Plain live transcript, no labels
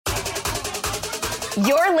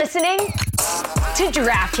You're listening to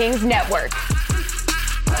DraftKings Network.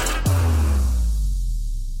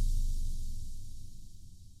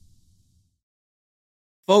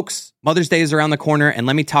 Folks, Mother's Day is around the corner, and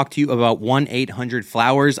let me talk to you about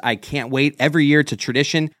 1-800-Flowers. I can't wait. Every year, it's a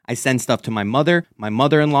tradition. I send stuff to my mother, my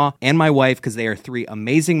mother-in-law, and my wife because they are three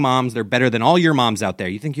amazing moms. They're better than all your moms out there.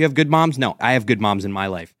 You think you have good moms? No, I have good moms in my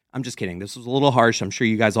life. I'm just kidding. This was a little harsh. I'm sure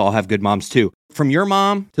you guys all have good moms too. From your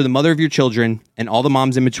mom to the mother of your children and all the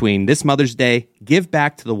moms in between, this Mother's Day, give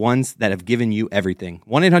back to the ones that have given you everything.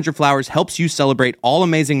 1-800-Flowers helps you celebrate all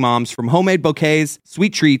amazing moms, from homemade bouquets,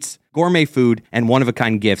 sweet treats, gourmet food, and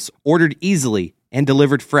one-of-a-kind gifts, ordered easily and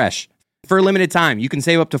delivered fresh. For a limited time, you can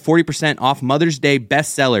save up to 40% off Mother's Day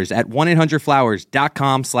bestsellers at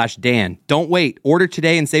 1-800-Flowers.com/Dan. Don't wait. Order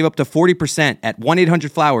today and save up to 40% at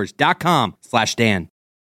 1-800-Flowers.com/Dan.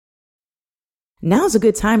 Now's a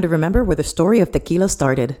good time to remember where the story of tequila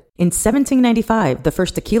started. In 1795, the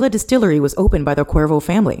first tequila distillery was opened by the Cuervo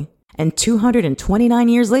family. And 229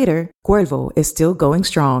 years later, Cuervo is still going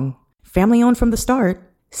strong. Family owned from the start,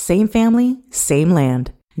 same family, same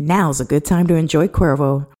land. Now's a good time to enjoy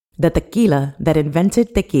Cuervo, the tequila that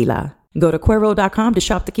invented tequila. Go to Cuervo.com to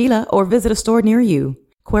shop tequila or visit a store near you.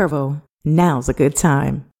 Cuervo, now's a good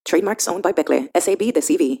time. Trademarks owned by Becle, SAB the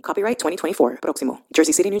CV. Copyright 2024. Proximo.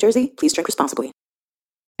 Jersey City, New Jersey. Please drink responsibly.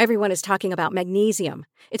 Everyone is talking about magnesium.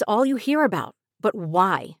 It's all you hear about. But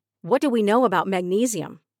why? What do we know about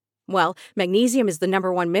magnesium? Well, magnesium is the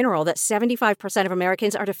number one mineral that 75% of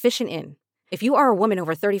Americans are deficient in. If you are a woman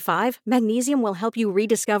over 35, magnesium will help you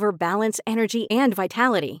rediscover balance, energy, and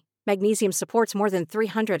vitality. Magnesium supports more than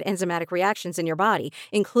 300 enzymatic reactions in your body,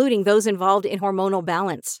 including those involved in hormonal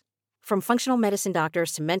balance. From functional medicine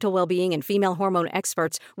doctors to mental well-being and female hormone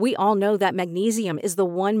experts, we all know that magnesium is the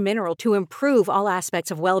one mineral to improve all aspects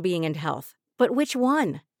of well-being and health. But which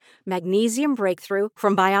one? Magnesium Breakthrough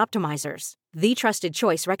from Bioptimizers, the trusted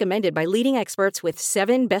choice recommended by leading experts with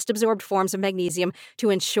 7 best-absorbed forms of magnesium to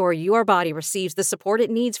ensure your body receives the support it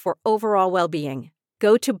needs for overall well-being.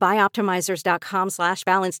 Go to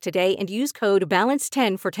bioptimizers.com/balance today and use code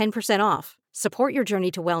BALANCE10 for 10% off. Support your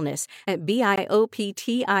journey to wellness at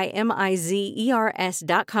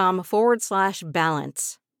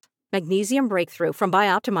bioptimizers.com/balance. Magnesium Breakthrough from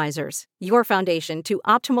Bioptimizers, your foundation to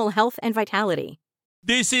optimal health and vitality.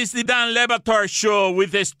 This is the Dan Le Batard Show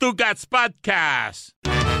with the Stugotz Podcast.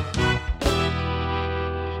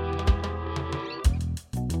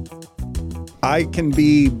 I can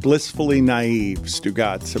be blissfully naive,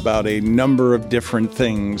 Stugotz, about a number of different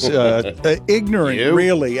things. Ignorant,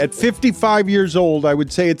 really. At 55 years old, I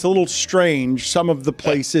would say it's a little strange, some of the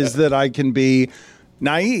places that I can be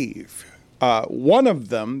naive. One of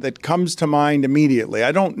them that comes to mind immediately,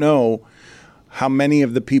 I don't know how many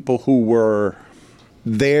of the people who were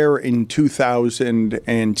there in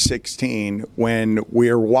 2016 when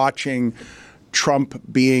we're watching Trump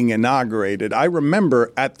being inaugurated. I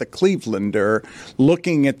remember at the Clevelander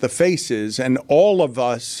looking at the faces, and all of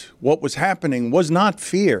us, what was happening was not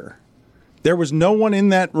fear. There was no one in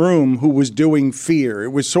that room who was doing fear.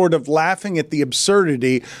 It was sort of laughing at the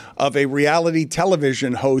absurdity of a reality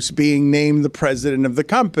television host being named the president of the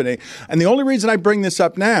company. And the only reason I bring this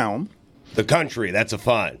up now, the country, that's a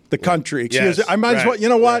fine. The country, excuse me. I might as well, you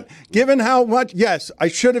know what? Yeah. Given how much, yes, I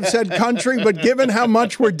should have said country, but given how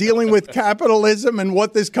much we're dealing with capitalism and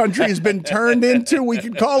what this country has been turned into, we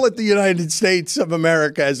could call it the United States of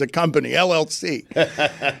America as a company, LLC.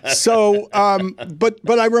 So, but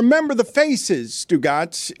I remember the faces,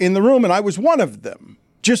 Stugotz, in the room, and I was one of them,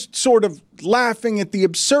 just sort of laughing at the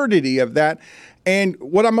absurdity of that. And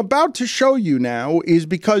what I'm about to show you now is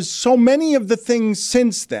because so many of the things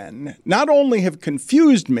since then not only have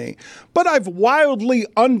confused me, but I've wildly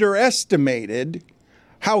underestimated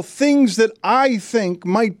how things that I think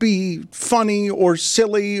might be funny or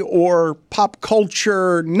silly or pop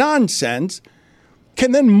culture nonsense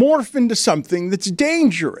can then morph into something that's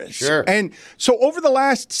dangerous. Sure. And so over the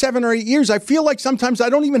last 7 or 8 years, I feel like sometimes I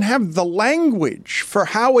don't even have the language for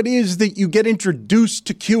how it is that you get introduced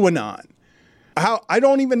to QAnon. How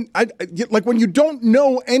like when you don't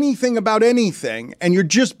know anything about anything and you're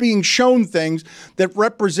just being shown things that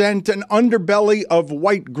represent an underbelly of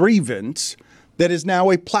white grievance that is now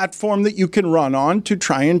a platform that you can run on to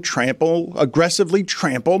try and aggressively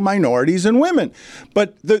trample minorities and women.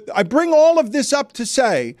 But I bring all of this up to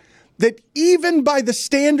say that even by the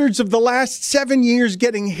standards of the last 7 years,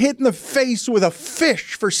 getting hit in the face with a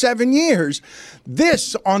fish for 7 years,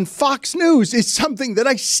 this on Fox News is something that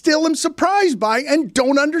I still am surprised by and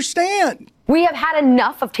don't understand. We have had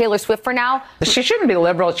enough of Taylor Swift for now. She shouldn't be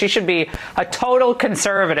liberal. She should be a total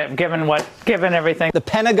conservative, given everything. The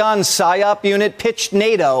Pentagon PSYOP unit pitched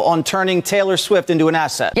NATO on turning Taylor Swift into an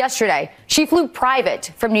asset. Yesterday, she flew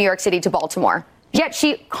private from New York City to Baltimore. Yet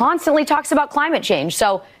she constantly talks about climate change.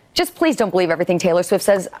 So just please don't believe everything Taylor Swift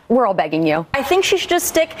says. We're all begging you. I think she should just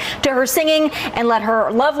stick to her singing and let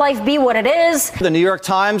her love life be what it is. The New York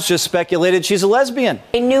Times just speculated she's a lesbian.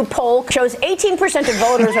 A new poll shows 18% of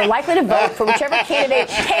voters are likely to vote for whichever candidate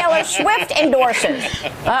Taylor Swift endorses.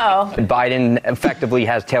 Uh-oh. Biden effectively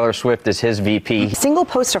has Taylor Swift as his VP. A single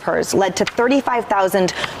post of hers led to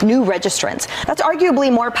 35,000 new registrants. That's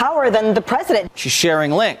arguably more power than the president. She's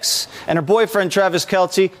sharing links. And her boyfriend, Travis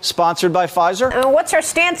Kelce, sponsored by Pfizer. What's her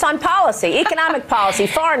stance on policy, economic policy,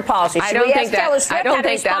 foreign policy? I don't think that'll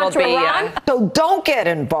be. So don't get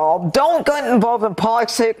involved. Don't get involved in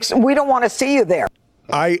politics. We don't want to see you there.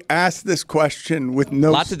 I asked this question with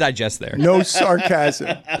no... Lot to digest there. No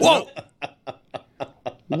sarcasm. Whoa!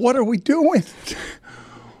 What are we doing?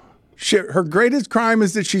 Her greatest crime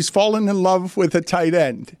is that she's fallen in love with a tight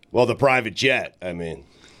end. Well, the private jet, I mean.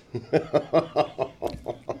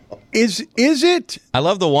 Is it? I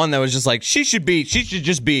love the one that was just like, she should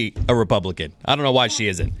just be a Republican. I don't know why she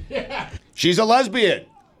isn't. She's a lesbian.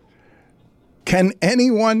 Can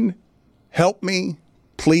anyone help me,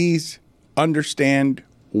 please, understand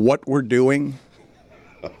what we're doing?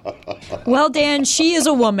 Well, Dan, she is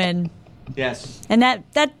a woman. Yes. And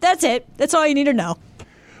that's it. That's all you need to know.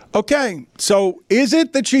 Okay, so is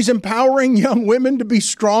it that she's empowering young women to be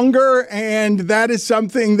stronger, and that is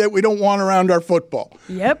something that we don't want around our football?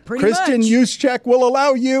 Yep, pretty Kristen much. Juszczyk will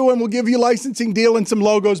allow you, and we'll give you a licensing deal and some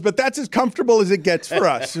logos, but that's as comfortable as it gets for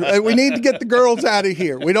us. We need to get the girls out of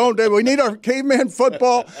here. We need our caveman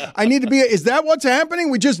football. Is that what's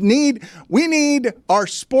happening? We need our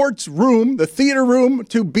sports room, the theater room,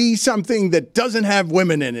 to be something that doesn't have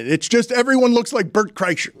women in it. It's just everyone looks like Bert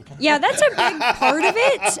Kreischer. Yeah, that's a big part of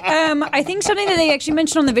it. I think something that they actually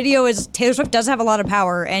mentioned on the video is Taylor Swift does have a lot of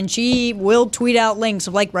power, and she will tweet out links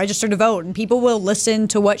of like register to vote, and people will listen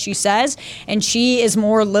to what she says, and she is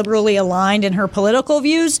more liberally aligned in her political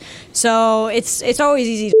views. So it's always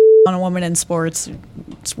easy to on a woman in sports.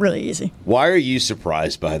 It's really easy. Why are you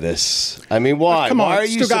surprised by this? I mean, why? Come on, why are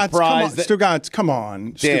you surprised? Stugotz, come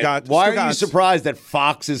on. Dan, why are you surprised that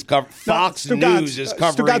Fox News is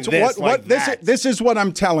covering this? This is what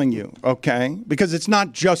I'm telling you, okay? Because it's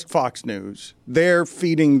not just Fox News. They're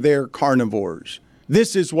feeding their carnivores.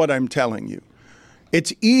 This is what I'm telling you.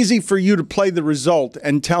 It's easy for you to play the result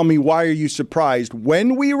and tell me, why are you surprised?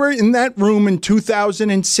 When we were in that room in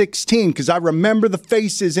 2016, because I remember the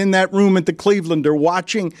faces in that room at the Clevelander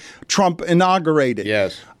watching Trump inaugurate it.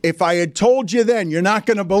 Yes. If I had told you then, you're not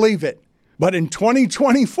going to believe it. But in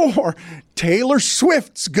 2024, Taylor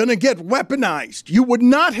Swift's going to get weaponized. You would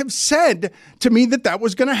not have said to me that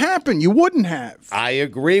was going to happen. You wouldn't have. I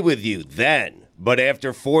agree with you then. But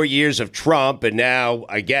after 4 years of Trump and now,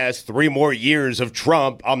 I guess, 3 more years of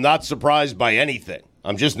Trump, I'm not surprised by anything.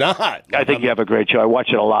 I'm just not. I think you have a great show. I watch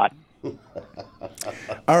it a lot.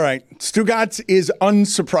 All right. Stugotz is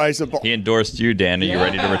unsurprisable. He endorsed you, Dan. Are you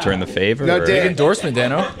ready to return the favor? No, Dan, endorsement,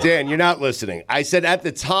 Dano. Dan, you're not listening. I said at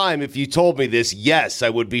the time, if you told me this, yes, I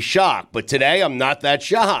would be shocked. But today, I'm not that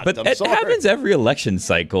shocked. But it happens every election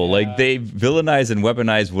cycle. Yeah. Like, they villainize and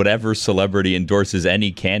weaponize whatever celebrity endorses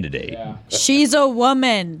any candidate. Yeah. She's a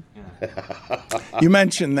woman. You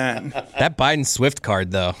mentioned that. That Biden Swift card,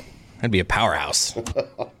 though, that'd be a powerhouse.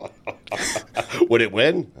 Would it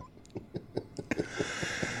win?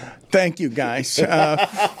 Thank you, guys.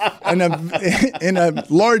 In a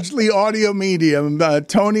largely audio medium,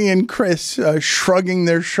 Tony and Chris shrugging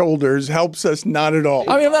their shoulders helps us not at all.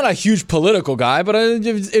 I mean, I'm not a huge political guy, but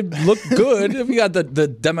it looked good. We got the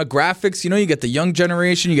demographics. You get the young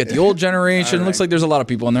generation, you get the old generation. Right. It looks like there's a lot of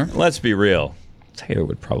people in there. Let's be real. Taylor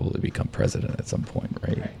would probably become president at some point,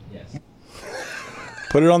 right? Yes.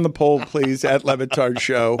 Put it on the poll, please, at Le Batard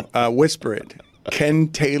Show. Whisper it. Can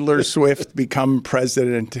Taylor Swift become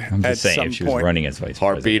president I'm just saying, some if she point? was running as vice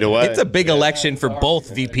Heartbeat president. away. It's a big election for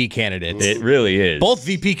both VP candidates. It really is. Both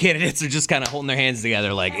VP candidates are just kind of holding their hands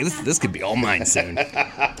together like, this could be all mine soon.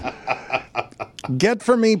 Get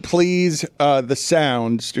for me, please, the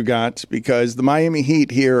sound, Stugotz, because the Miami Heat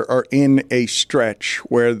here are in a stretch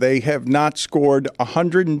where they have not scored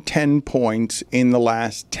 110 points in the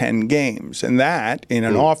last 10 games. And that, in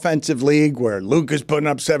an offensive league where Luke is putting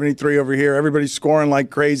up 73 over here, everybody's scoring like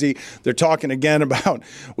crazy. They're talking again about,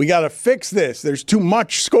 we got to fix this. There's too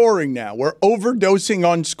much scoring now. We're overdosing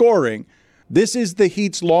on scoring. This is the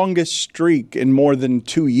Heat's longest streak in more than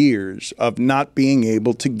 2 years of not being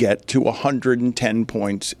able to get to 110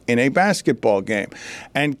 points in a basketball game.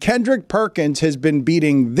 And Kendrick Perkins has been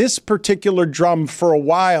beating this particular drum for a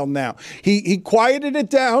while now. He quieted it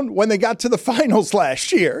down when they got to the finals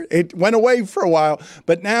last year. It went away for a while,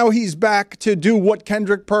 but now he's back to do what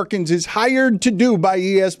Kendrick Perkins is hired to do by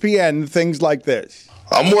ESPN, things like this.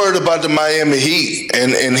 I'm worried about the Miami Heat,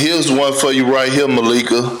 and here's one for you right here,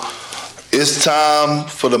 Malika. It's time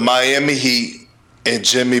for the Miami Heat and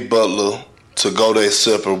Jimmy Butler to go their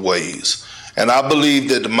separate ways. And I believe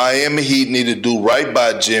that the Miami Heat need to do right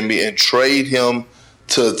by Jimmy and trade him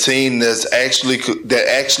to a team that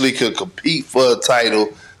actually could compete for a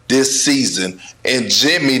title this season. And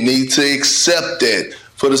Jimmy needs to accept that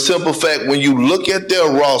for the simple fact, when you look at their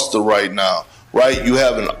roster right now, right, you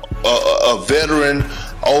have a veteran,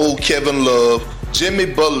 old Kevin Love. Jimmy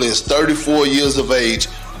Butler is 34 years of age.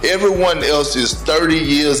 Everyone else is 30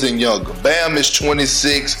 years and younger. Bam is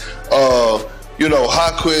 26.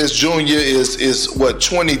 Jaquez Jr. is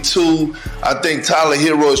 22. I think Tyler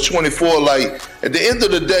Hero is 24. Like, at the end of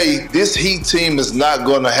the day, this Heat team is not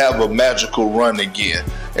going to have a magical run again.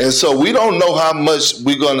 And so we don't know how much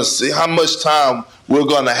we're going to see, how much time we're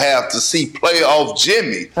going to have to see playoff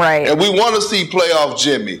Jimmy. Right. And we want to see playoff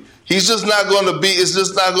Jimmy. He's just not going to be, it's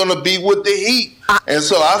just not going to be with the Heat. And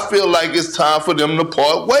so I feel like it's time for them to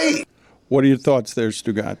part ways. What are your thoughts there,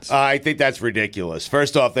 Stugotz? I think that's ridiculous.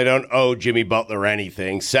 First off, they don't owe Jimmy Butler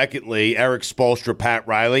anything. Secondly, Eric Spoelstra, Pat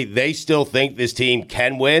Riley, they still think this team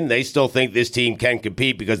can win. They still think this team can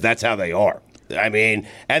compete because that's how they are. I mean,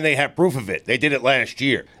 and they have proof of it. They did it last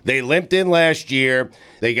year. They limped in last year.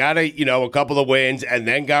 They got a couple of wins and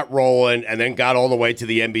then got rolling and then got all the way to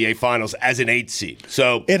the NBA Finals as an 8 seed.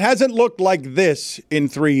 So it hasn't looked like this in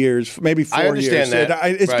 3 years, maybe 4 years. I understand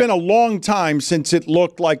that. It's been a long time since it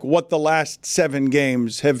looked like what the last 7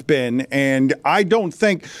 games have been, and I don't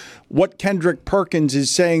think what Kendrick Perkins is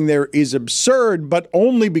saying there is absurd, but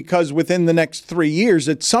only because within the next 3 years,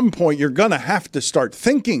 at some point, you're going to have to start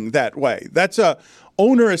thinking that way. That's a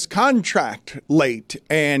onerous contract late,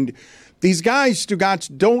 and these guys,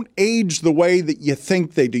 Stugotz, don't age the way that you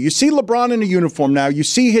think they do. You see LeBron in a uniform now. You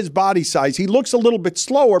see his body size. He looks a little bit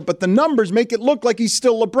slower, but the numbers make it look like he's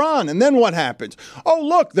still LeBron. And then what happens? Oh,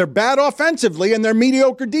 look, they're bad offensively and they're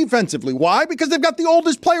mediocre defensively. Why? Because they've got the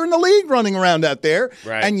oldest player in the league running around out there.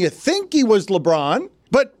 Right. And you think he was LeBron,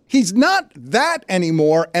 but he's not that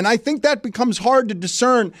anymore, and I think that becomes hard to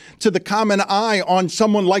discern to the common eye on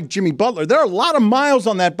someone like Jimmy Butler. There are a lot of miles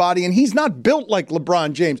on that body, and he's not built like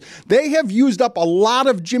LeBron James. They have used up a lot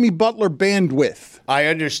of Jimmy Butler bandwidth. I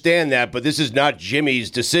understand that, but this is not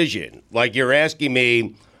Jimmy's decision. Like, you're asking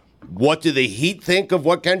me, what do the Heat think of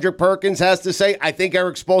what Kendrick Perkins has to say? I think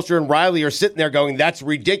Eric Spoelstra and Riley are sitting there going, that's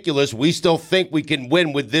ridiculous. We still think we can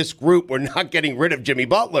win with this group. We're not getting rid of Jimmy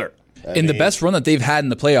Butler. The best run that they've had in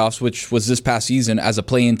the playoffs, which was this past season as a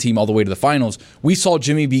play-in team all the way to the finals, we saw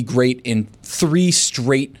Jimmy be great in 3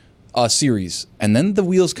 straight series. And then the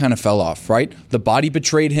wheels kind of fell off, right? The body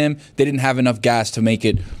betrayed him. They didn't have enough gas to make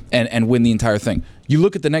it and win the entire thing. You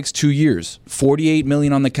look at the next 2 years, $48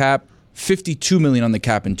 million on the cap, $52 million on the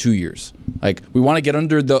cap in 2 years. Like, we want to get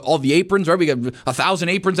under all the aprons, right? We got 1,000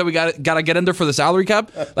 aprons that we got to get under for the salary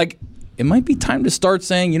cap. Like, it might be time to start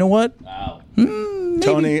saying, you know what? Wow.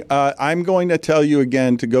 Tony, I'm going to tell you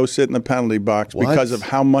again to go sit in the penalty box because of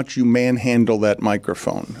how much you manhandle that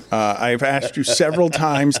microphone. I've asked you several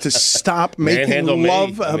times to stop making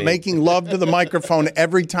love to the microphone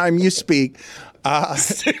every time you speak.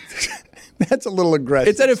 That's a little aggressive.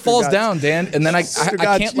 It's that it falls down, Dan, and then I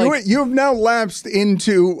can't like... You have now lapsed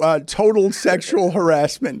into total sexual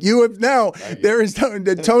harassment. You have now... There is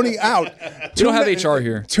Tony out. You don't have HR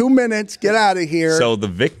here. 2 minutes. Get out of here. So the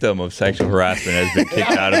victim of sexual harassment has been kicked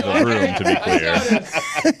out of the room, to be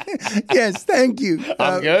clear. Yes, thank you.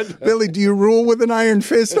 I'm good. Billy, do you rule with an iron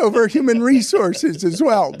fist over human resources as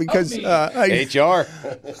well? Because HR.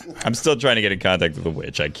 I'm still trying to get in contact with the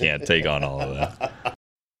witch. I can't take on all of that.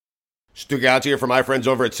 Stugotz here from my friends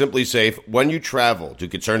over at Simply Safe. When you travel, do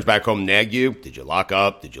concerns back home nag you? Did you lock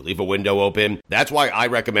up? Did you leave a window open? That's why I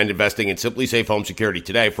recommend investing in Simply Safe Home Security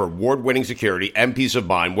today for award-winning security and peace of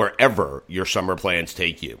mind wherever your summer plans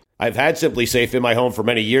take you. I've had Simply Safe in my home for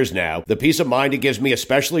many years now. The peace of mind it gives me,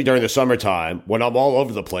 especially during the summertime when I'm all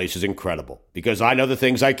over the place, is incredible because I know the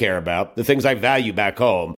things I care about, the things I value back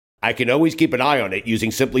home, I can always keep an eye on it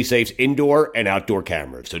using Simply Safe's indoor and outdoor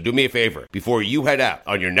cameras. So do me a favor. Before you head out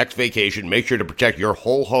on your next vacation, make sure to protect your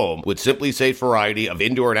whole home with Simply Safe's variety of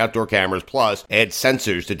indoor and outdoor cameras, plus add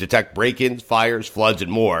sensors to detect break-ins, fires, floods,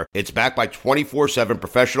 and more. It's backed by 24/7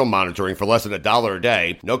 professional monitoring for less than $1 a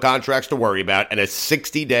day, no contracts to worry about, and a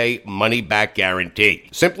 60-day money-back guarantee.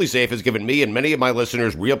 Simply Safe has given me and many of my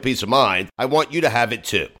listeners real peace of mind. I want you to have it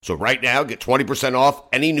too. So right now, get 20% off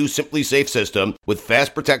any new Simply Safe system with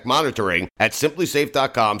Fast Protect monitoring at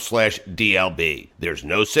simplysafe.com/DLB. There's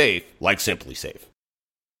no safe like Simply Safe.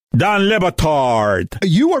 Don Le Batard.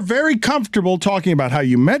 You are very comfortable talking about how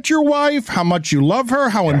you met your wife, how much you love her,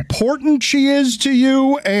 how important she is to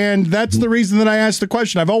you, and that's the reason that I asked the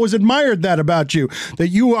question. I've always admired that about you, that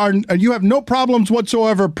you have no problems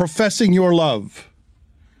whatsoever professing your love.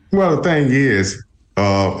 Well, the thing is,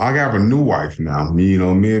 I got a new wife now. Me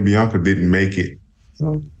and Bianca didn't make it,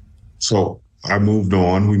 so I moved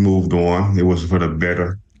on. We moved on. It was for the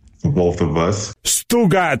better for both of us.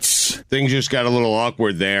 Stugotz. Things just got a little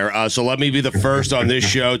awkward there. So let me be the first on this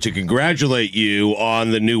show to congratulate you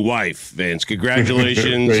on the new wife, Vince.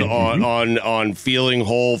 Congratulations on feeling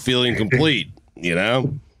whole, feeling complete.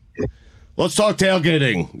 Let's talk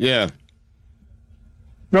tailgating. Yeah.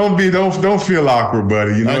 Don't feel awkward,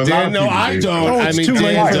 buddy. Dan, no, I don't. It's too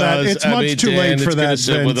late for that. It's much too late for that,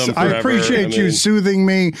 Vince. I appreciate you soothing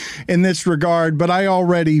me in this regard, but I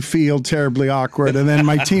already feel terribly awkward. And then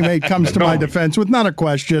my teammate comes to my defense with not a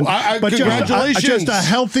question, but just a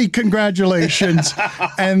healthy congratulations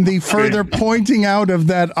and the further pointing out of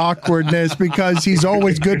that awkwardness, because he's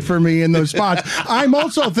always good for me in those spots. I'm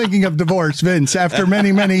also thinking of divorce, Vince, after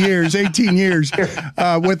many, many years, 18 years,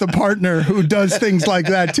 with a partner who does things like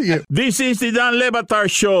that to you. This is the Don Le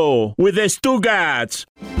Batard Show with the Stugotz.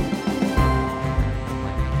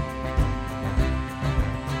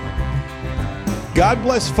 God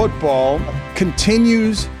Bless Football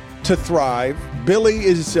continues to thrive. Billy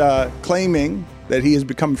is claiming that he has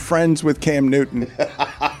become friends with Cam Newton.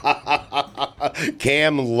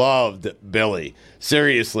 Cam loved Billy.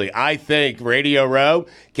 Seriously, I think Radio Row,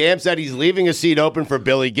 Cam said he's leaving a seat open for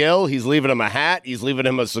Billy Gill. He's leaving him a hat. He's leaving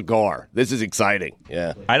him a cigar. This is exciting.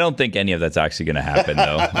 Yeah. I don't think any of that's actually going to happen,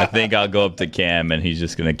 though. I think I'll go up to Cam, and he's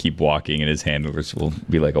just going to keep walking, and his handlers will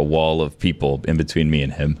be like a wall of people in between me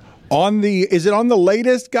and him. Is it on the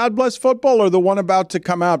latest God Bless Football or the one about to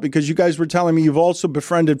come out? Because you guys were telling me you've also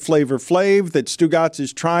befriended Flavor Flav, that Stugotz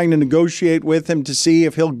is trying to negotiate with him to see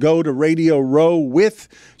if he'll go to Radio Row with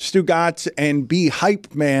Stugotz and be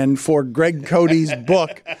hype man for Greg Cody's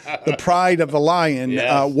book, The Pride of the Lion.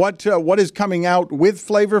 Yes. What is coming out with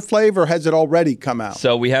Flavor Flav, or has it already come out?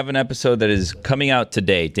 So we have an episode that is coming out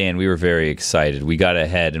today. Dan, we were very excited. We got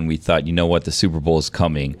ahead and we thought, you know what, the Super Bowl is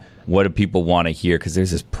coming. What do people want to hear? Because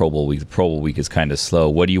there's this Pro Bowl week. The Pro Bowl week is kind of slow.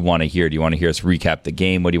 What do you want to hear? Do you want to hear us recap the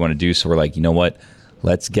game? What do you want to do? So we're like, you know what?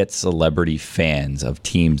 Let's get celebrity fans of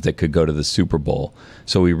teams that could go to the Super Bowl.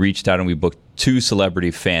 So we reached out and we booked 2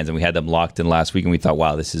 celebrity fans, and we had them locked in last week, and we thought,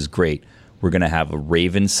 wow, this is great. We're going to have a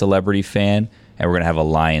Ravens celebrity fan, and we're going to have a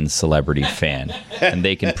Lions celebrity fan. And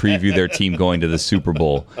they can preview their team going to the Super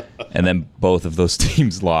Bowl. And then both of those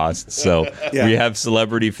teams lost. So we have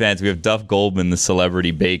celebrity fans. We have Duff Goldman, the celebrity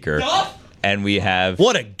baker. Duff? And we have...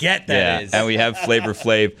 What a get that is. And we have Flavor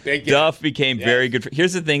Flav. Duff became very good.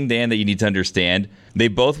 Here's the thing, Dan, that you need to understand. They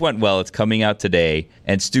both went well. It's coming out today.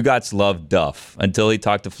 And Stugotz loved Duff until he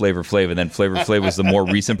talked to Flavor Flav. And then Flavor Flav was the more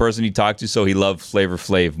recent person he talked to, so he loved Flavor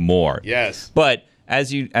Flav more. Yes. But...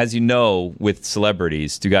 As you know, with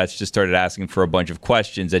celebrities, Stugotz just started asking for a bunch of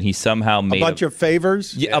questions, and he somehow made a bunch of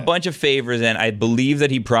favors. Yeah, a bunch of favors, and I believe that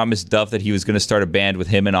he promised Duff that he was going to start a band with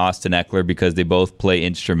him and Austin Eckler because they both play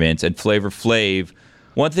instruments. And Flavor Flav,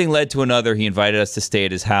 one thing led to another. He invited us to stay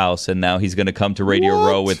at his house, and now he's going to come to Radio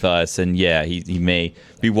Row with us. And yeah, he may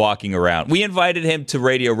be walking around. We invited him to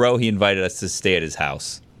Radio Row. He invited us to stay at his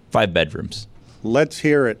house. 5 bedrooms. Let's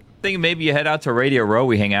hear it. I think maybe you head out to Radio Row.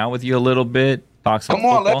 We hang out with you a little bit. Talk some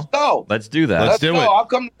football. Let's go. Let's do that. Let's do it. I'll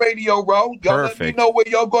come to Radio Row. Y'all let me know where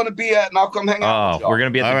y'all going to be at, and I'll come hang out with y'all. We're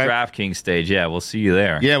going to be at the DraftKings stage. Yeah, we'll see you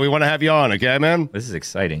there. Yeah, we want to have you on, okay, man? This is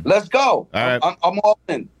exciting. Let's go. All right. I'm all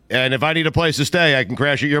in. And if I need a place to stay, I can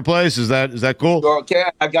crash at your place. Is that cool? Okay.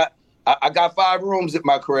 I got 5 rooms at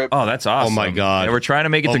my crib. Oh, that's awesome. Oh, my God. Yeah, we're trying to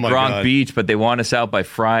make it to Gronk Beach, but they want us out by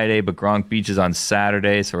Friday, but Gronk Beach is on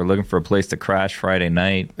Saturday, so we're looking for a place to crash Friday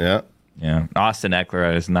night. Yeah. Yeah. Austin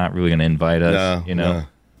Eckler is not really going to invite us, No.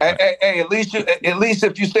 Hey, at least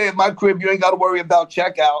if you stay at my crib, you ain't got to worry about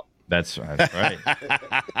checkout. That's right.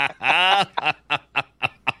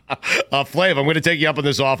 Flav, I'm going to take you up on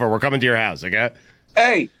this offer. We're coming to your house, okay?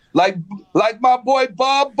 Hey, like my boy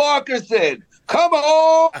Bob Barker said, Come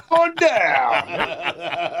on down.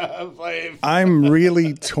 I'm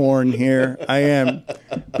really torn here. I am,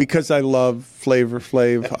 because I love Flavor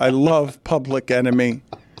Flav. I love Public Enemy.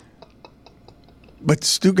 But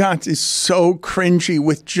Stugotz is so cringy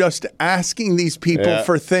with just asking these people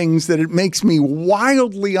for things that it makes me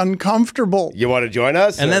wildly uncomfortable. You want to join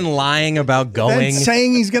us? And then lying about going. Then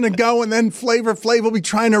saying he's going to go, and then Flavor Flav will be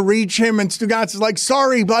trying to reach him, and Stugotz is like,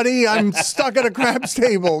 sorry, buddy, I'm stuck at a craps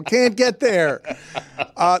table. Can't get there.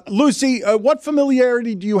 Lucy, what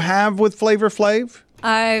familiarity do you have with Flavor Flav?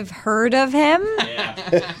 I've heard of him.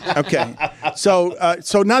 Okay. So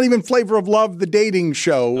not even Flavor of Love, the dating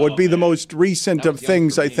show, would be the most recent of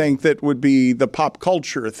things, I think, that would be the pop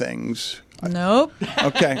culture things. Nope.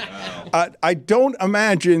 Okay. I don't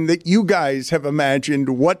imagine that you guys have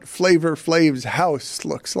imagined what Flavor Flav's house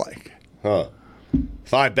looks like. Huh.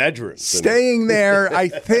 5 bedrooms. Staying there, I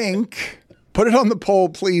think, put it on the poll,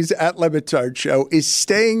 please, at Le Batard Show, is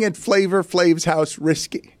staying at Flavor Flav's house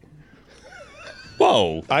risky?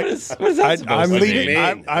 Whoa! What is that supposed I'm to leaving.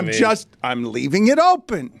 mean? I'm leaving it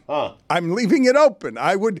open. Huh. I'm leaving it open.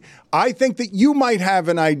 I think that you might have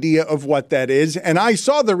an idea of what that is, and I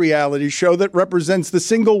saw the reality show that represents the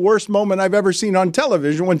single worst moment I've ever seen on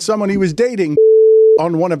television when someone he was dating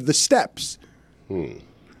on one of the steps.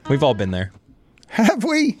 We've all been there. Have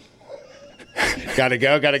we? Gotta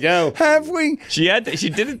go. Have we? She did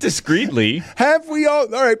it discreetly. Have we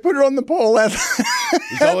all? All right, put it on the poll.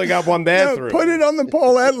 He's only got one bathroom. No, put it on the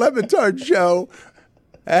poll at Le Batard Show.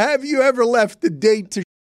 Have you ever left a date to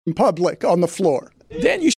in public on the floor?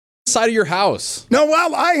 Dan, you side of your house. No,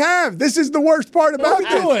 well, I have. This is the worst part about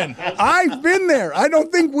this. What are you doing? I've been there. I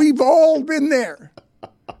don't think we've all been there.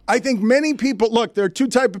 I think many people, look, there are two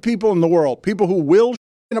types of people in the world. People who will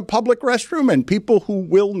in a public restroom and people who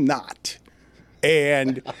will not.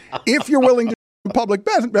 And if you're willing to in a public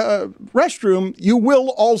restroom, you will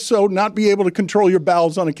also not be able to control your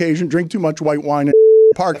bowels on occasion, drink too much white wine in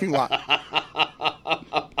a parking lot.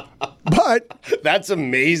 But that's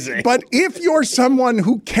amazing. But if you're someone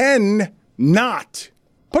who can not,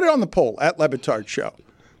 put it on the poll at Le Batard Show.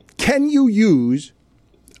 Can you use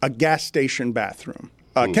a gas station bathroom?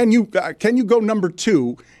 Can you go number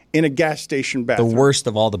 2 in a gas station bathroom? The worst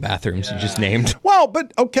of all the bathrooms you just named. Well,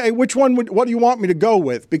 but okay, what do you want me to go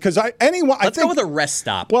with? Because Let's go with a rest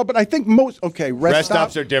stop. Well, but I think rest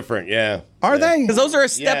stops are different, yeah. Are they? Because those are a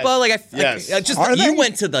step up. Like you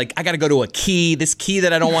went to I got to go to this key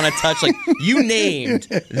that I don't want to touch. Like you named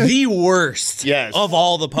the worst of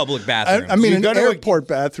all the public bathrooms. I mean, an airport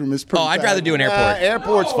bathroom is pretty. Oh, I'd rather do an airport.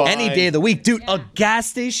 Airport's fine. Any day of the week, dude. A gas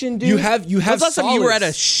station, dude. You have. When's the last time you were at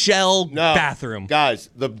a Shell bathroom? Guys,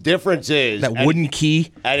 the difference is that wooden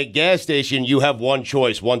key. At a gas station, you have one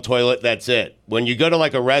choice, one toilet. That's it. When you go to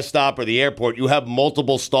like a rest stop or the airport, you have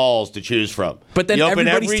multiple stalls to choose from. But then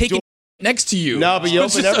everybody's taking next to you. No, but you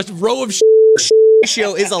open a row of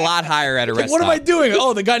ratio is a lot higher at a rest What stop. am I doing?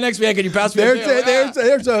 Oh, the guy next to me, can you pass me? There's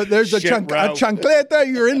a chancleta.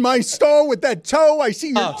 You're in my stall with that toe. I see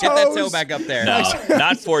your toes. Get that toe back up there. No,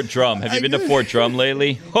 not Fort Drum. Have you been to Fort Drum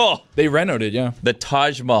lately? Oh, they renovated, yeah. The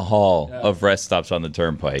Taj Mahal of rest stops on the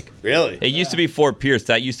Turnpike. Really? It used to be Fort Pierce.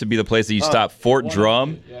 That used to be the place that you stop. Fort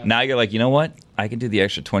Drum. Yeah. Now you're like, you know what? I can do the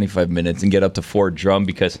extra 25 minutes and get up to Fort Drum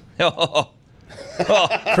because.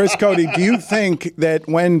 Chris Cody, do you think that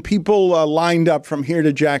when people lined up from here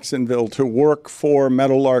to Jacksonville to work for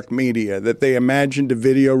Meadowlark Media, that they imagined a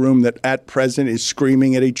video room that at present is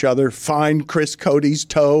screaming at each other, find Chris Cody's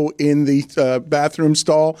toe in the bathroom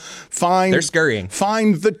stall? They're scurrying.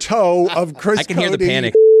 Find the toe of Chris Cody. I can hear the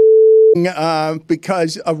panic.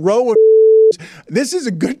 Because a row of... This is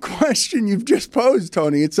a good question you've just posed,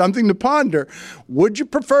 Tony. It's something to ponder. Would you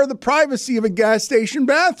prefer the privacy of a gas station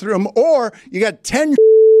bathroom, or you got 10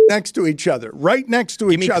 next to each other, right next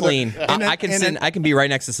to each other? Give me clean. I can be right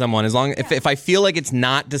next to someone as long if I feel like it's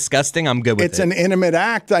not disgusting, I'm good with it. It's an intimate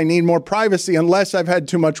act. I need more privacy unless I've had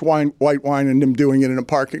too much white wine and I'm doing it in a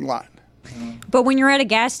parking lot. But when you're at a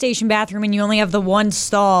gas station bathroom and you only have the one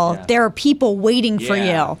stall, there are people waiting for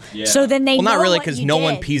you. Yeah. So then they know not really, because no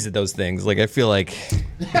one pees at those things. Like I feel like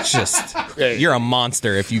it's just you're a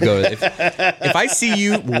monster if you go. If I see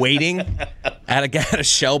you waiting at a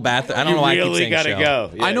Shell bathroom, I don't know why I keep saying Shell.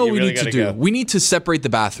 Go. Yeah, I know what we need to do. We need to separate the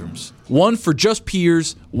bathrooms. One for just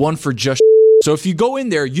peers, one for just. So if you go in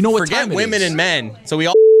there, you know what time it is. Forget women and men. So we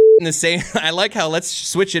all in the same. I like how let's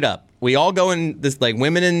switch it up. We all go in this, like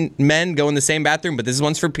women and men go in the same bathroom, but this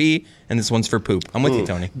one's for pee and this one's for poop. I'm with you,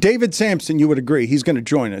 Tony. David Sampson, you would agree. He's going to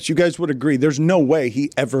join us. You guys would agree. There's no way he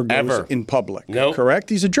ever goes in public. Nope. Correct?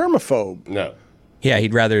 He's a germaphobe. No. Yeah,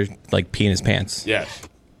 he'd rather like pee in his pants. Yes.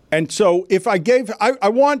 And so if I gave, I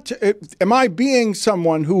want to, am I being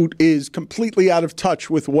someone who is completely out of touch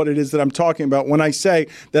with what it is that I'm talking about when I say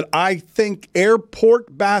that I think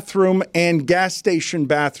airport bathroom and gas station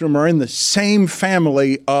bathroom are in the same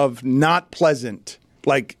family of not pleasant?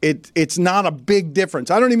 Like it's not a big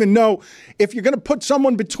difference. I don't even know if you're going to put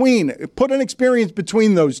someone put an experience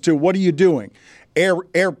between those two. What are you doing?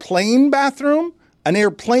 Airplane bathroom? An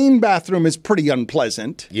airplane bathroom is pretty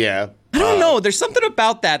unpleasant. Yeah. I don't know. There's something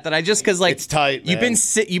about that I just, because like it's tight. You've been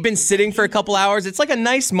sitting for a couple hours. It's like a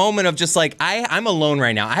nice moment of just like I'm alone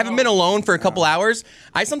right now. I haven't been alone for a couple hours.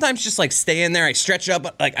 I sometimes just like stay in there. I stretch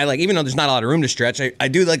up. Like I even though there's not a lot of room to stretch, I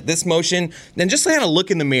do like this motion. Then just kind of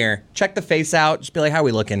look in the mirror, check the face out, just be like, how are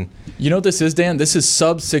we looking? You know what this is, Dan? This is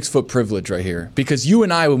sub 6 foot privilege right here. Because you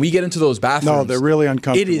and I, when we get into those bathrooms, no, they're really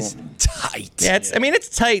uncomfortable. It is tight. Yeah, it's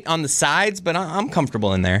tight on the sides, but I'm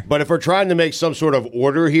comfortable in there. But if we're trying to make some sort of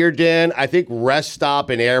order here, Dan, I think rest stop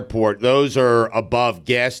and airport, those are above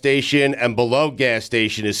gas station, and below gas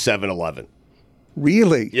station is 7-Eleven.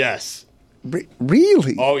 Really? Yes.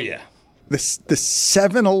 Really? Oh, yeah. The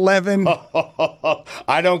 7-Eleven?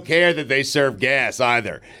 I don't care that they serve gas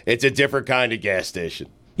either. It's a different kind of gas station.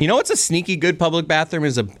 You know what's a sneaky good public bathroom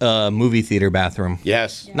is a movie theater bathroom.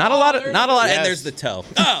 Yes. Not a lot. Yes. And there's the toe.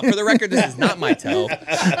 For the record, this is not my toe.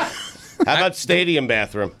 How about stadium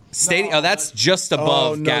bathroom? Oh, that's just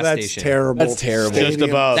above gas that's station. Terrible. That's terrible. Just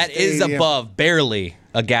above. That is above, barely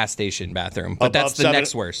a gas station bathroom, but Above that's the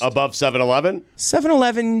next worst. Above 7-Eleven?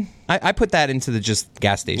 7-Eleven, I put that into the just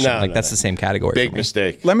gas station. That's the same category. Big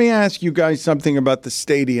mistake. Let me ask you guys something about the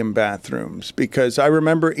stadium bathrooms, because I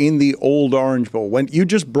remember in the old Orange Bowl, when you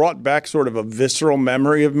just brought back sort of a visceral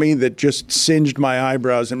memory of me that just singed my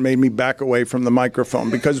eyebrows and made me back away from the microphone,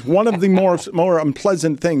 because one of the more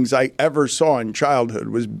unpleasant things I ever saw in childhood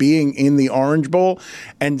was being in the Orange Bowl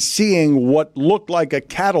and seeing what looked like a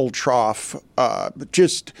cattle trough,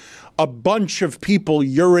 just a bunch of people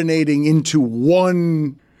urinating into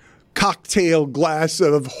one cocktail glass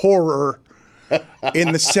of horror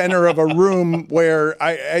in the center of a room where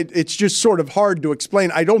it's just sort of hard to explain.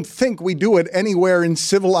 I don't think we do it anywhere in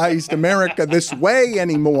civilized America this way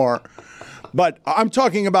anymore. But I'm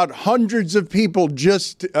talking about hundreds of people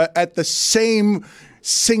just at the same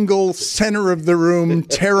single center of the room,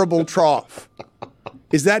 terrible trough.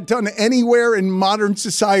 Is that done anywhere in modern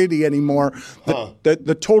society anymore?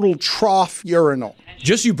 The total trough urinal.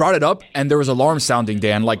 Just you brought it up, and there was alarm sounding,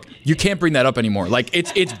 Dan. Like, you can't bring that up anymore. Like,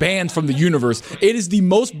 it's banned from the universe. It is the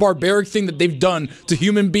most barbaric thing that they've done to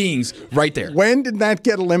human beings right there. When did that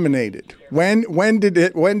get eliminated? When did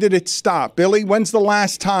it stop? Billy, when's the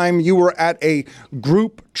last time you were at a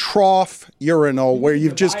group trough urinal where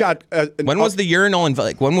you've just got... when was the urinal,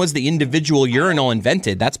 when was the individual urinal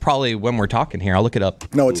invented? That's probably when we're talking here. I'll look it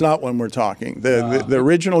up. No, it's not when we're talking. The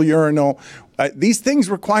original urinal... these things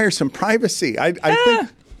require some privacy. I think...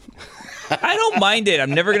 I don't mind it.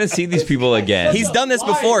 I'm never going to see these people again. He's done this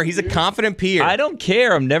before. He's a confident peer. I don't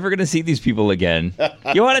care. I'm never going to see these people again.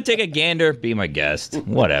 You want to take a gander? Be my guest.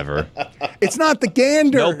 Whatever. It's not the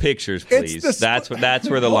gander. No pictures, please. That's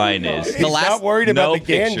where the line is. He's not worried about the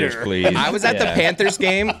gander. Pictures, please. I was at the Panthers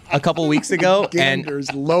game a couple weeks ago, and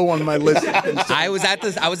gander's low on my list. I was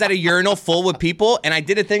at a urinal full with people, and I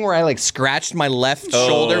did a thing where I like scratched my left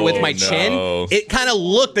shoulder with my chin. It kind of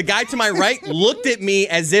looked. The guy to my right looked at me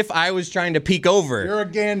as if I was trying to peek over. You're a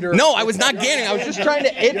gander. No, I was not gandering. I was just trying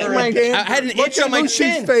to itch my. I had an itch on my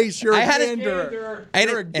chin. Face. You're a gander.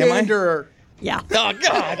 You're a ganderer. Yeah. Oh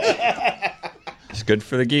God. It's good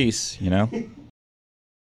for the geese, you know. Hey,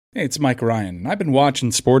 it's Mike Ryan, and I've been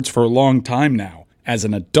watching sports for a long time now. As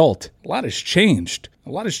an adult, a lot has changed.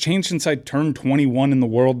 A lot has changed since I turned 21 in the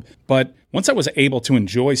world, but once I was able to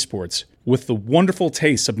enjoy sports with the wonderful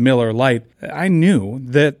taste of Miller Lite, I knew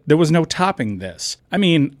that there was no topping this. I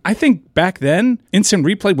mean, I think back then, instant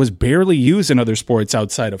replay was barely used in other sports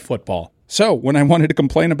outside of football. So when I wanted to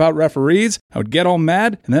complain about referees, I would get all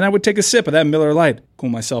mad, and then I would take a sip of that Miller Lite, cool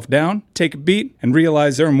myself down, take a beat, and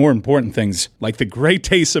realize there are more important things, like the great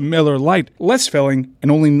taste of Miller Lite, less filling,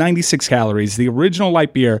 and only 96 calories, the original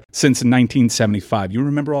light beer since 1975. You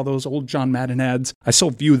remember all those old John Madden ads? I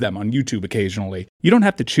still view them on YouTube occasionally. You don't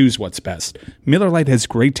have to choose what's best. Miller Lite has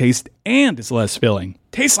great taste and is less filling.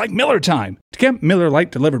 Tastes like Miller time. To get Miller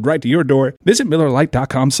Lite delivered right to your door, visit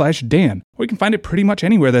MillerLite.com/Dan, or you can find it pretty much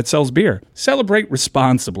anywhere that sells beer. Celebrate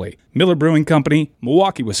responsibly. Miller Brewing Company,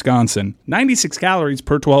 Milwaukee, Wisconsin. 96 calories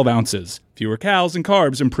per 12 ounces. Fewer calories and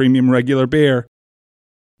carbs than premium regular beer.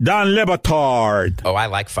 Dan Le Batard. Oh, I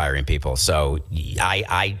like firing people. So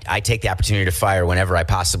I take the opportunity to fire whenever I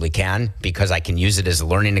possibly can because I can use it as a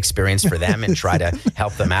learning experience for them and try to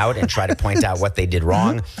help them out and try to point out what they did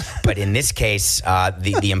wrong. But in this case,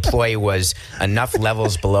 the employee was enough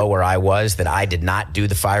levels below where I was that I did not do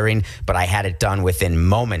the firing, but I had it done within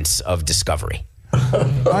moments of discovery.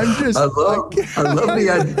 I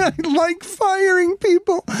like firing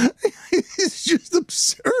people. It's just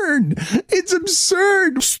absurd. It's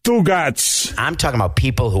absurd. Stugats. I'm talking about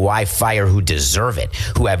people who I fire who deserve it,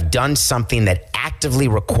 who have done something that actively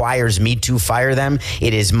requires me to fire them.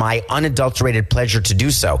 It is my unadulterated pleasure to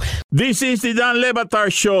do so. This is the Dan Le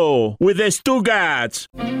Batard Show with the Stugats.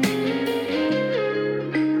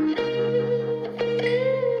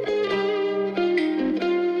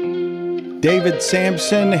 David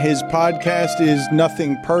Sampson, his podcast is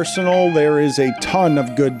Nothing Personal. There is a ton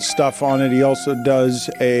of good stuff on it. He also does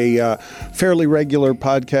a fairly regular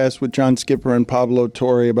podcast with John Skipper and Pablo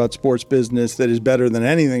Torre about sports business that is better than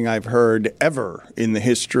anything I've heard ever in the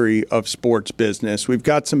history of sports business. We've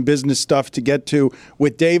got some business stuff to get to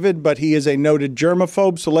with David, but he is a noted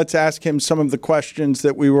germaphobe, so let's ask him some of the questions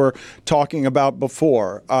that we were talking about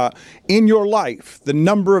before. In your life, the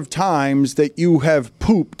number of times that you have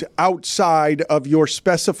pooped outside of your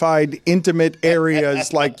specified intimate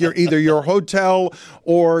areas, like either your hotel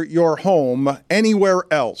or your home, anywhere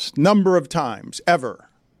else, number of times ever?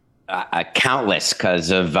 Countless,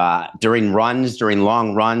 because of during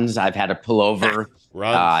long runs, I've had to pull over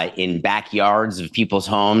in backyards of people's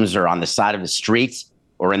homes or on the side of the streets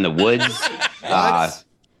or in the woods.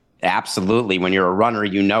 Absolutely. When you're a runner,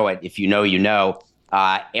 you know it. If you know, you know.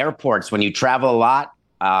 Airports, when you travel a lot,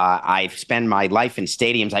 I spend my life in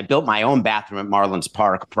stadiums. I built my own bathroom at Marlins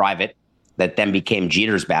Park, private, that then became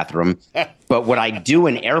Jeter's bathroom. But what I do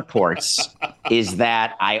in airports is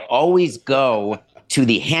that I always go to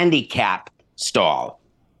the handicap stall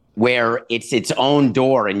where it's its own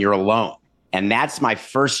door and you're alone. And that's my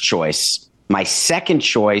first choice. My second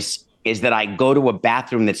choice is that I go to a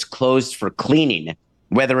bathroom that's closed for cleaning,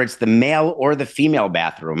 whether it's the male or the female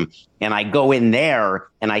bathroom, and I go in there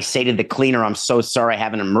and I say to the cleaner, I'm so sorry, I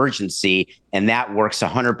have an emergency, and that works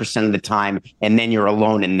 100% of the time, and then you're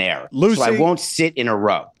alone in there. Lucy, so I won't sit in a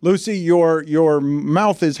row. Lucy, your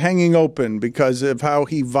mouth is hanging open because of how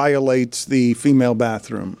he violates the female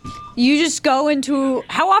bathroom. You just go into...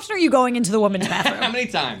 How often are you going into the women's bathroom? How many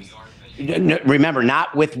times? Remember,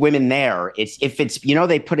 not with women there. If it's,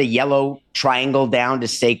 they put a yellow triangle down to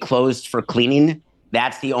say closed for cleaning.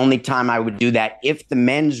 That's the only time I would do that. If the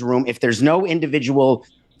men's room, if there's no individual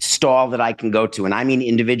stall that I can go to, and I mean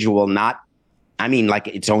individual, like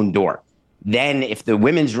its own door, then if the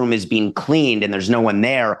women's room is being cleaned and there's no one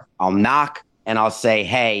there, I'll knock and I'll say,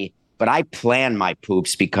 hey, but I plan my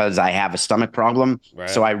poops because I have a stomach problem. Right.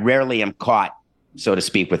 So I rarely am caught, so to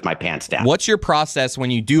speak, with my pants down. What's your process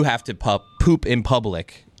when you do have to poop in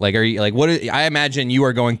public? Like, are you I imagine you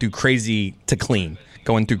are going through crazy to clean,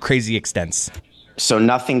 going through crazy extents. So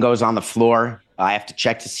nothing goes on the floor. I have to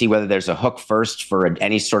check to see whether there's a hook first for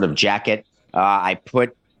any sort of jacket. I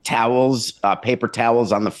put towels, paper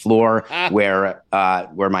towels on the floor where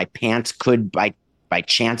my pants could by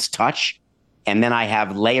chance touch. And then I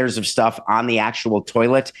have layers of stuff on the actual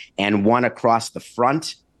toilet and one across the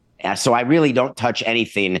front. So I really don't touch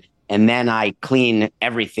anything. And then I clean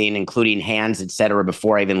everything, including hands, etc.,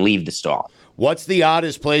 before I even leave the stall. What's the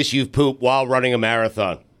oddest place you've pooped while running a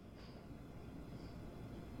marathon?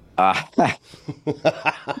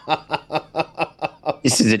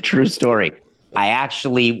 This is a true story. I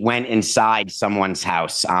actually went inside someone's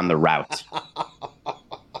house on the route.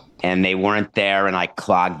 And they weren't there, and I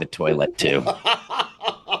clogged the toilet, too.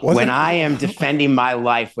 When I am defending my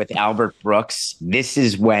life with Albert Brooks, this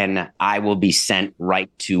is when I will be sent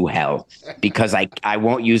right to hell because I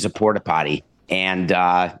won't use a porta potty. And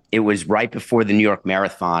it was right before the New York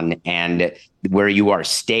Marathon, and where you are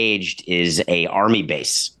staged is a Army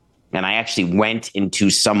base. And I actually went into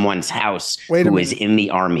someone's house who was in the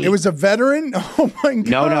Army. It was a veteran? Oh, my God.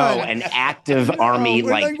 No, an active Army,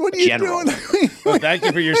 what are you general. doing? Well, thank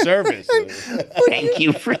you for your service. Thank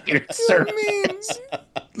you for your service.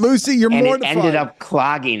 Lucy, you're and mortified. It ended up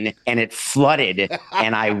clogging, and it flooded,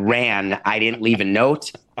 and I ran. I didn't leave a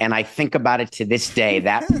note, and I think about it to this day,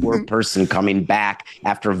 that poor person coming back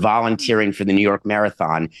after volunteering for the New York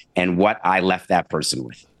Marathon and what I left that person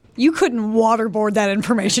with. You couldn't waterboard that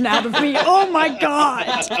information out of me. Oh my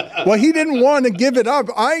God. Well, he didn't want to give it up.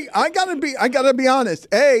 I gotta be honest.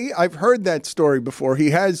 I've heard that story before. He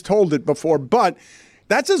has told it before, but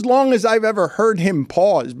That's as long as I've ever heard him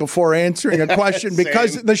pause before answering a question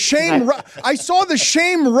because the shame. I saw the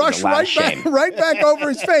shame rush right back over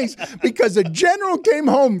his face because a general came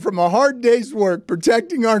home from a hard day's work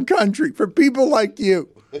protecting our country for people like you.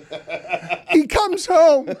 He comes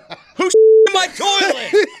home. Who in my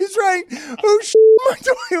toilet? He's right. Who my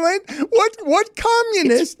toilet? What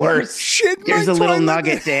communist? It's worse. Shit my Here's a toilet? little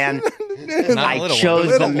nugget, Dan. I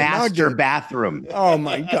chose the master bathroom. Oh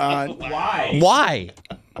my God. Why?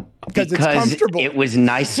 Because it's comfortable. It was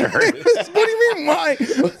nicer. What do you mean, why?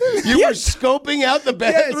 You were scoping out the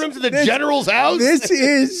bathrooms of the general's house? This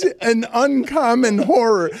is an uncommon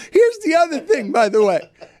horror. Here's the other thing, by the way.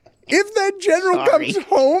 If that general comes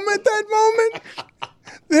home at that moment,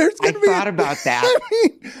 there's going to be...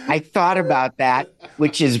 I thought about that,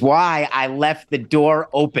 which is why I left the door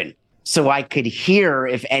open so I could hear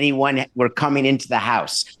if anyone were coming into the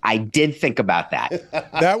house. I did think about that.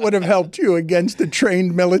 That would have helped you against a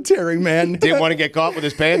trained military man. Didn't want to get caught with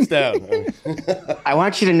his pants down. I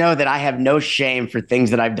want you to know that I have no shame for things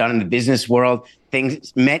that I've done in the business world.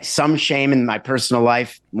 Things meant some shame in my personal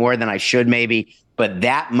life, more than I should maybe. But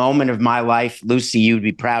that moment of my life, Lucy, you'd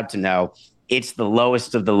be proud to know, it's the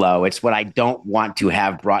lowest of the low. It's what I don't want to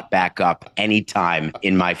have brought back up anytime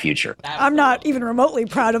in my future. I'm not even remotely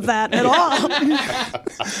proud of that at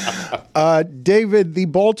all. David, the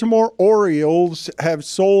Baltimore Orioles have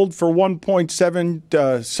sold for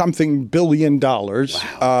 $1.7 something billion.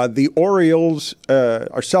 Wow. The Orioles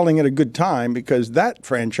are selling at a good time because that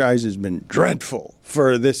franchise has been dreadful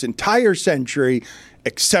for this entire century,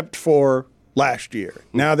 except for last year.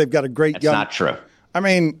 Now they've got a great That's not true. I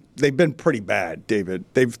mean, they've been pretty bad, David.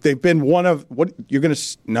 They've been one of what you're going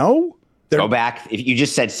to no. Go back. If you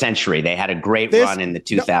just said century, they had a great run in the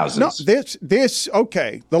 2000s. No, this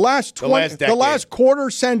okay. The last quarter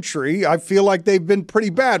century, I feel like they've been pretty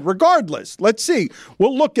bad. Regardless, let's see.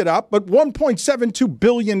 We'll look it up. But $1.72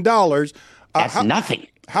 billion. That's nothing.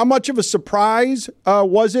 How much of a surprise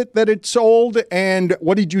was it that it sold? And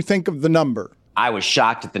what did you think of the number? I was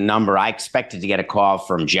shocked at the number. I expected to get a call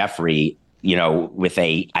from Jeffrey, with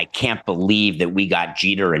I can't believe that we got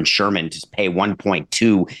Jeter and Sherman to pay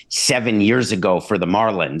 1.2 7 years ago for the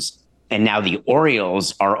Marlins. And now the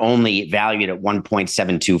Orioles are only valued at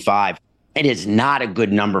 1.725. It is not a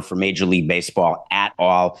good number for Major League Baseball at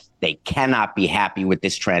all. They cannot be happy with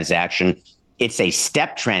this transaction. It's a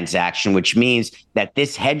step transaction, which means that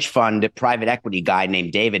this hedge fund private equity guy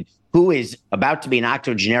named David, who is about to be an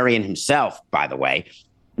octogenarian himself, by the way,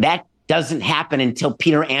 that doesn't happen until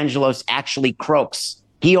Peter Angelos actually croaks.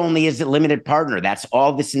 He only is a limited partner. That's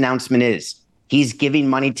all this announcement is. He's giving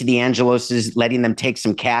money to the Angeloses, letting them take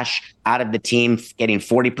some cash out of the team, getting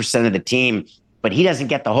 40% of the team, but he doesn't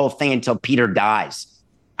get the whole thing until Peter dies.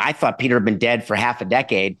 I thought Peter had been dead for half a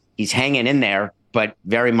decade. He's hanging in there, but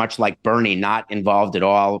very much like Bernie, not involved at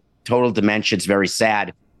all. Total dementia. It's very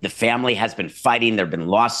sad. The family has been fighting. There have been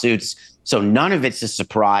lawsuits. So none of it's a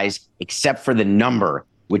surprise except for the number,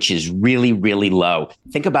 which is really, really low.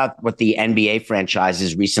 Think about what the NBA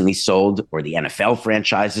franchises recently sold or the NFL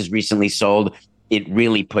franchises recently sold. It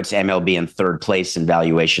really puts MLB in third place in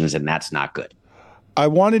valuations, and that's not good. I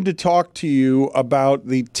wanted to talk to you about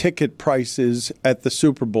the ticket prices at the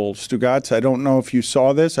Super Bowl, Stugotz. I don't know if you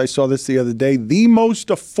saw this. I saw this the other day. The most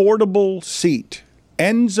affordable seat,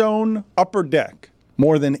 end zone, upper deck,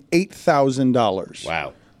 more than $8,000.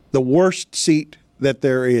 Wow. The worst seat that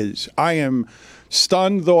there is. I am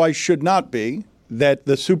stunned, though I should not be, that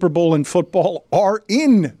the Super Bowl and football are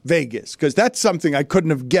in Vegas, because that's something I couldn't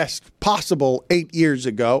have guessed possible 8 years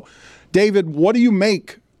ago. David, what do you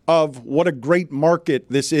make of what a great market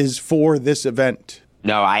this is for this event?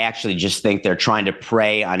 No, I actually just think they're trying to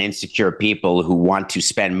prey on insecure people who want to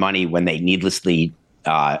spend money when they needlessly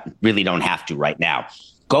really don't have to right now.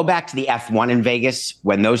 Go back to the F1 in Vegas.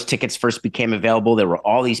 When those tickets first became available, there were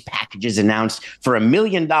all these packages announced. For $1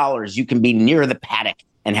 million, you can be near the paddock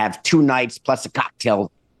and have 2 nights plus a cocktail,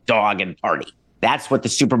 dog, and party. That's what the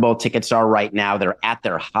Super Bowl tickets are right now. They're at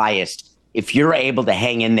their highest. If you're able to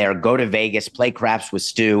hang in there, go to Vegas, play craps with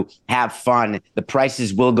Stu, have fun. The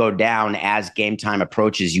prices will go down as game time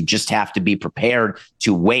approaches. You just have to be prepared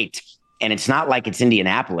to wait. And it's not like it's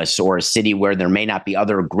Indianapolis or a city where there may not be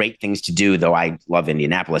other great things to do, though I love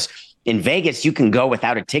Indianapolis. In Vegas, you can go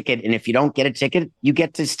without a ticket. And if you don't get a ticket, you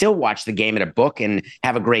get to still watch the game at a book and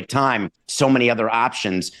have a great time. So many other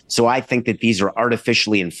options. So I think that these are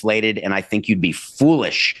artificially inflated. And I think you'd be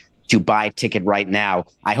foolish to buy a ticket right now.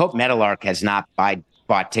 I hope Meadowlark has not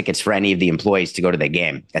bought tickets for any of the employees to go to the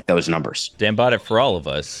game at those numbers. Dan bought it for all of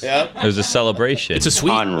us. Yep. It was a celebration. It's a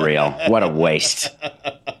suite. Unreal. What a waste.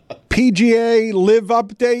 PGA Live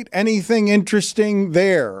update, anything interesting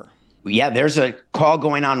there? Yeah, there's a call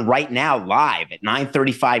going on right now live at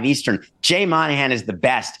 9:35 Eastern. Jay Monahan is the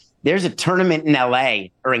best. There's a tournament in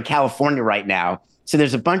LA or in California right now. So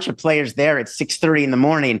there's a bunch of players there at 6:30 in the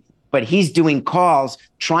morning, but he's doing calls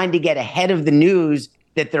trying to get ahead of the news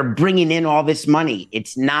that they're bringing in all this money.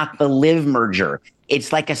 It's not the Live merger.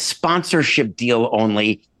 It's like a sponsorship deal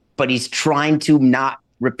only, but he's trying to not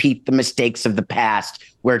repeat the mistakes of the past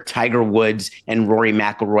where Tiger Woods and Rory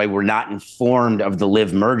McIlroy were not informed of the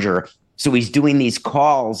Live merger. So he's doing these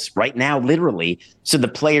calls right now, literally. So the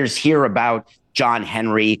players hear about John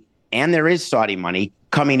Henry, and there is Saudi money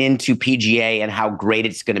coming into PGA and how great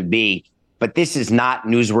it's going to be. But this is not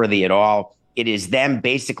newsworthy at all. It is them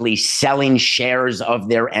basically selling shares of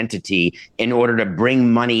their entity in order to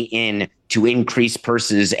bring money in to increase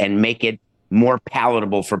purses and make it more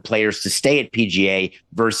palatable for players to stay at PGA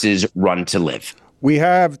versus run to Live. We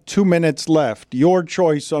have 2 minutes left. Your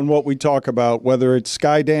choice on what we talk about, whether it's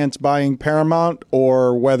Skydance buying Paramount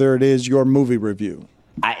or whether it is your movie review.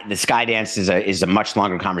 The Skydance is a much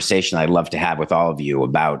longer conversation I'd love to have with all of you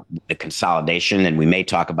about the consolidation, and we may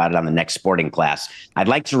talk about it on the next Sporting Class. I'd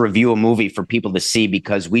like to review a movie for people to see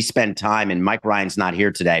because we spend time, and Mike Ryan's not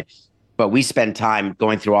here today, but we spend time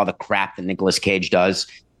going through all the crap that Nicolas Cage does.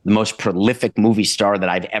 The most prolific movie star that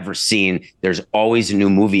I've ever seen. There's always a new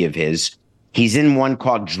movie of his. He's in one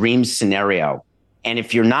called Dream Scenario. And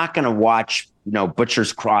if you're not going to watch,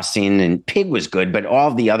 Butcher's Crossing, and Pig was good, but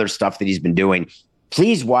all the other stuff that he's been doing,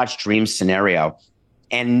 please watch Dream Scenario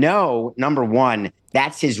and know, number one,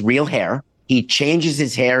 that's his real hair. He changes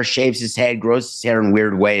his hair, shaves his head, grows his hair in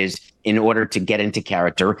weird ways in order to get into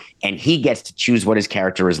character. And he gets to choose what his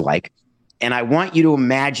character is like. And I want you to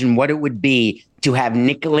imagine what it would be to have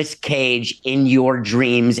Nicolas Cage in your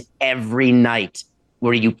dreams every night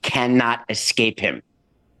where you cannot escape him,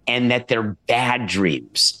 and that they're bad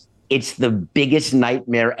dreams. It's the biggest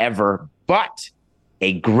nightmare ever, but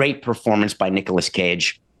a great performance by Nicolas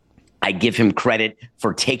Cage. I give him credit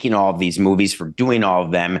for taking all of these movies, for doing all of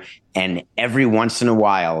them, and every once in a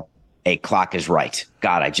while, a clock is right.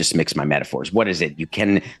 God, I just mixed my metaphors. What is it? You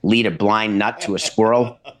can lead a blind nut to a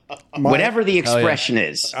squirrel? Whatever the expression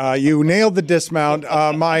is. You nailed the dismount.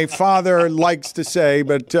 My father likes to say,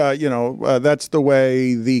 but, that's the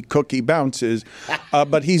way the cookie bounces.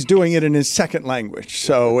 But he's doing it in his second language,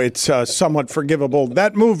 so it's somewhat forgivable.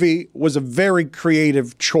 That movie was a very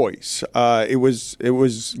creative choice. It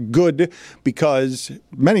was good because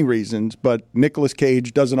many reasons, but Nicolas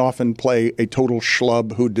Cage doesn't often play a total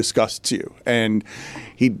schlub who disgusts you. And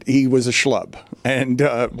he was a schlub and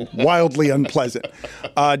wildly unpleasant.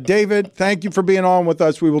 David, thank you for being on with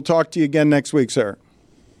us. We will talk to you again next week, sir.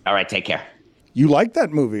 All right, take care. You liked that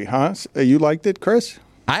movie, huh? You liked it, Chris?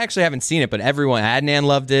 I actually haven't seen it, but Adnan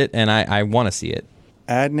loved it, and I want to see it.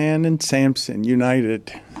 Adnan and Samson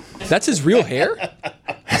united. That's his real hair?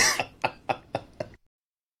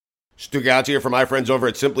 Stu Gouts here from my friends over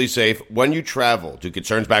at Simply Safe. When you travel, do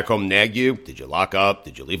concerns back home nag you? Did you lock up?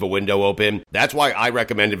 Did you leave a window open? That's why I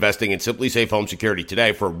recommend investing in Simply Safe Home Security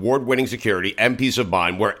today for award-winning security and peace of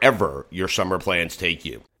mind wherever your summer plans take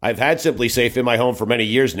you. I've had Simply Safe in my home for many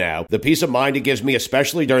years now. The peace of mind it gives me,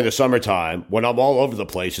 especially during the summertime when I'm all over the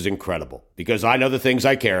place, is incredible. Because I know the things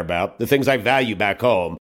I care about, the things I value back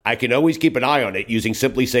home, I can always keep an eye on it using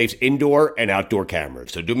Simply Safe's indoor and outdoor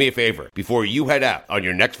cameras. So do me a favor. Before you head out on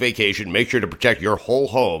your next vacation, make sure to protect your whole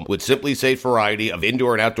home with Simply Safe's variety of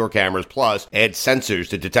indoor and outdoor cameras, plus add sensors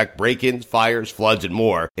to detect break-ins, fires, floods, and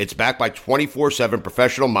more. It's backed by 24/7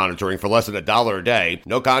 professional monitoring for less than $1 a day,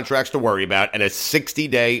 no contracts to worry about, and a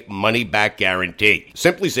 60-day money-back guarantee.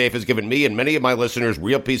 Simply Safe has given me and many of my listeners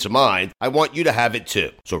real peace of mind. I want you to have it too.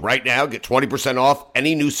 So right now, get 20% off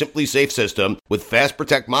any new Simply Safe system with Fast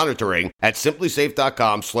Protect monitoring at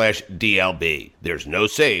simplysafe.com/DLB. There's no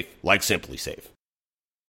safe like Simply Safe.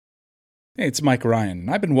 Hey, it's Mike Ryan.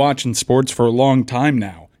 I've been watching sports for a long time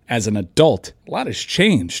now. As an adult, a lot has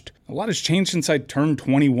changed. A lot has changed since I turned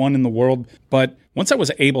 21 in the world, but once I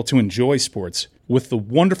was able to enjoy sports with the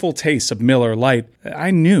wonderful taste of Miller Lite,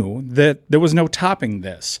 I knew that there was no topping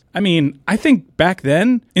this. I mean, I think back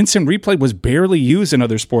then, instant replay was barely used in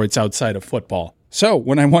other sports outside of football. So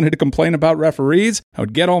when I wanted to complain about referees, I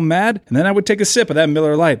would get all mad, and then I would take a sip of that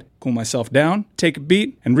Miller Lite. cool myself down, take a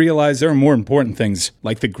beat, and realize there are more important things,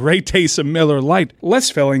 like the great taste of Miller Lite, less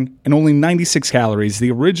filling, and only 96 calories,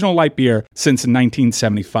 the original light beer since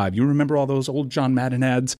 1975. You remember all those old John Madden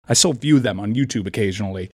ads? I still view them on YouTube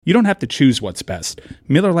occasionally. You don't have to choose what's best.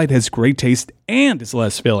 Miller Lite has great taste and is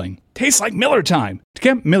less filling. Tastes like Miller time. To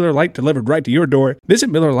get Miller Lite delivered right to your door, visit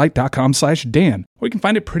MillerLite.com/Dan, or you can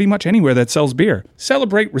find it pretty much anywhere that sells beer.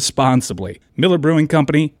 Celebrate responsibly. Miller Brewing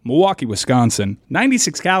Company, Milwaukee, Wisconsin.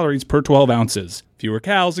 96 calories per 12 ounces. Fewer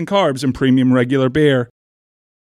calories and carbs than premium regular beer.